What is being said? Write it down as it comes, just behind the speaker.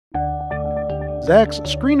Zach's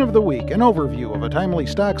Screen of the Week, an overview of a timely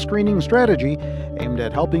stock screening strategy aimed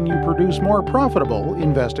at helping you produce more profitable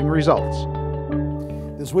investing results.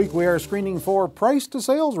 This week we are screening for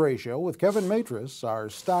price-to-sales ratio with Kevin Matras, our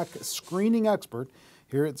stock screening expert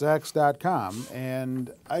here at Zacks.com.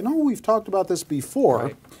 And I know we've talked about this before.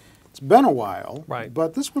 Right. It's been a while, right,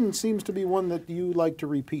 but this one seems to be one that you like to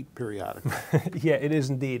repeat periodically. Yeah, it is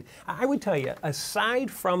indeed. I would tell you, aside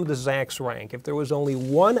from the Zacks rank, if there was only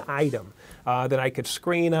one item that I could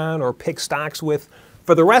screen on or pick stocks with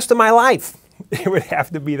for the rest of my life, it would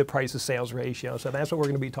have to be the price-to-sales ratio. So that's what we're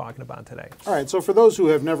going to be talking about today. All right, so for those who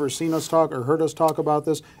have never seen us talk or heard us talk about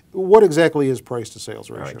this, what exactly is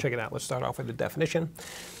price-to-sales ratio? All right, check it out. Let's start off with the definition.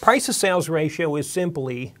 Price-to-sales ratio is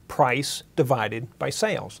simply price divided by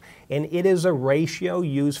sales, and it is a ratio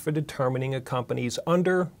used for determining a company's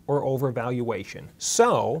under or over valuation.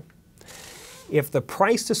 So, if the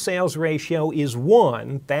price-to-sales ratio is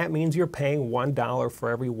 1, that means you're paying $1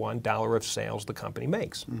 for every $1 of sales the company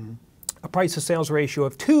makes. Mm-hmm. A price-to-sales ratio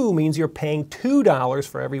of 2 means you're paying $2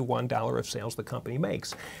 for every $1 of sales the company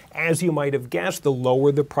makes. As you might have guessed, the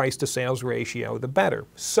lower the price-to-sales ratio, the better.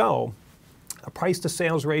 So, a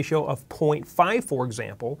price-to-sales ratio of 0.5, for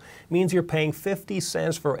example, means you're paying 50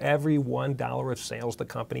 cents for every $1 of sales the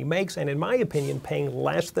company makes. And in my opinion, paying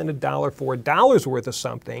less than $1 for $1 worth of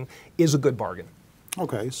something is a good bargain.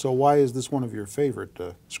 Okay, so why is this one of your favorite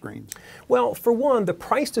screens? Well, for one, the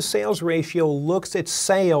price-to-sales ratio looks at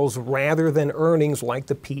sales rather than earnings like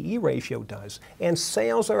the PE ratio does. And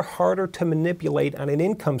sales are harder to manipulate on an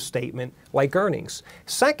income statement like earnings.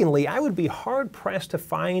 Secondly, I would be hard-pressed to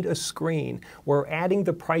find a screen where adding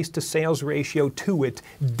the price-to-sales ratio to it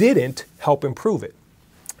didn't help improve it.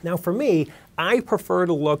 Now, for me, I prefer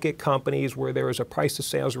to look at companies where there is a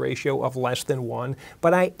price-to-sales ratio of less than 1,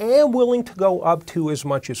 but I am willing to go up to as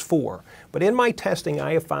much as 4. But in my testing,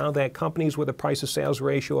 I have found that companies with a price-to-sales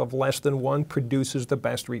ratio of less than 1 produces the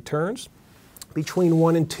best returns. Between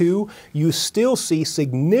 1 and 2, you still see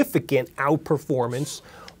significant outperformance.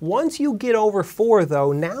 Once you get over 4,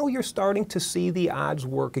 though, now you're starting to see the odds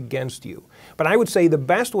work against you. But I would say the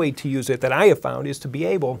best way to use it that I have found is to be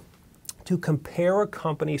able to compare a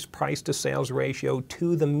company's price-to-sales ratio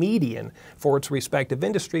to the median for its respective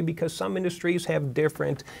industry, because some industries have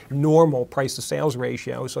different normal price-to-sales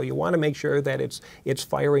ratios, so you want to make sure that it's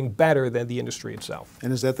firing better than the industry itself.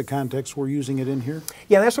 And is that the context we're using it in here?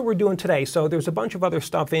 Yeah, that's what we're doing today. So there's a bunch of other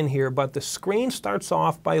stuff in here, but the screen starts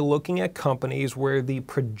off by looking at companies where the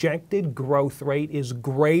projected growth rate is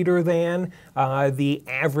greater than the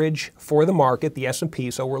average for the market, the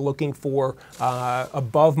S&P, so we're looking for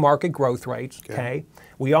above market growth rates, okay?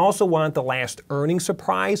 We also want the last earnings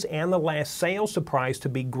surprise and the last sales surprise to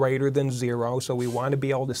be greater than 0, so we want to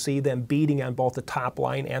be able to see them beating on both the top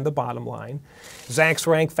line and the bottom line. Zacks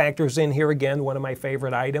rank factors in here again, one of my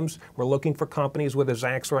favorite items. We're looking for companies with a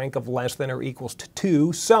Zacks rank of less than or equals to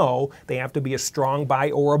 2, so they have to be a strong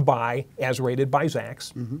buy or a buy as rated by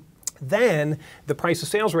Zacks. Mm-hmm. Then the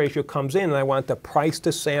price-to-sales ratio comes in, and I want the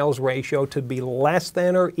price-to-sales ratio to be less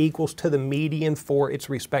than or equals to the median for its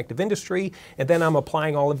respective industry. And then I'm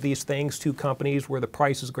applying all of these things to companies where the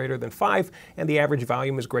price is greater than 5 and the average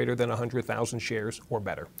volume is greater than 100,000 shares or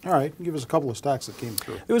better. All right, give us a couple of stocks that came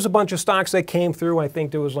through. There was a bunch of stocks that came through. I think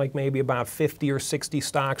there was like maybe about 50 or 60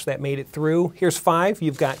 stocks that made it through. Here's 5.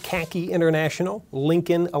 You've got CACI International,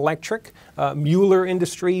 Lincoln Electric, Mueller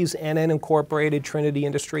Industries, NN Incorporated, Trinity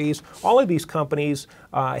Industries. All of these companies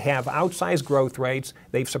have outsized growth rates.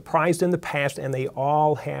 They've surprised in the past, and they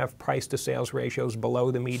all have price-to-sales ratios below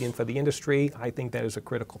the median for the industry. I think that is a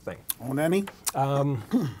critical thing. Own any?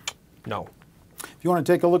 No. If you want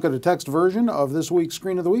to take a look at a text version of this week's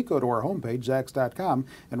Screen of the Week, go to our homepage, Zacks.com,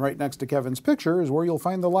 and right next to Kevin's picture is where you'll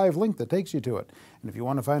find the live link that takes you to it. And if you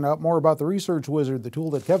want to find out more about the Research Wizard, the tool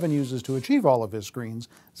that Kevin uses to achieve all of his screens,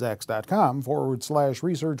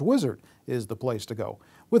 Zacks.com/Research Wizard is the place to go.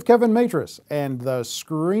 With Kevin Matras and the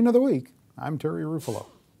Screen of the Week, I'm Terry Ruffalo.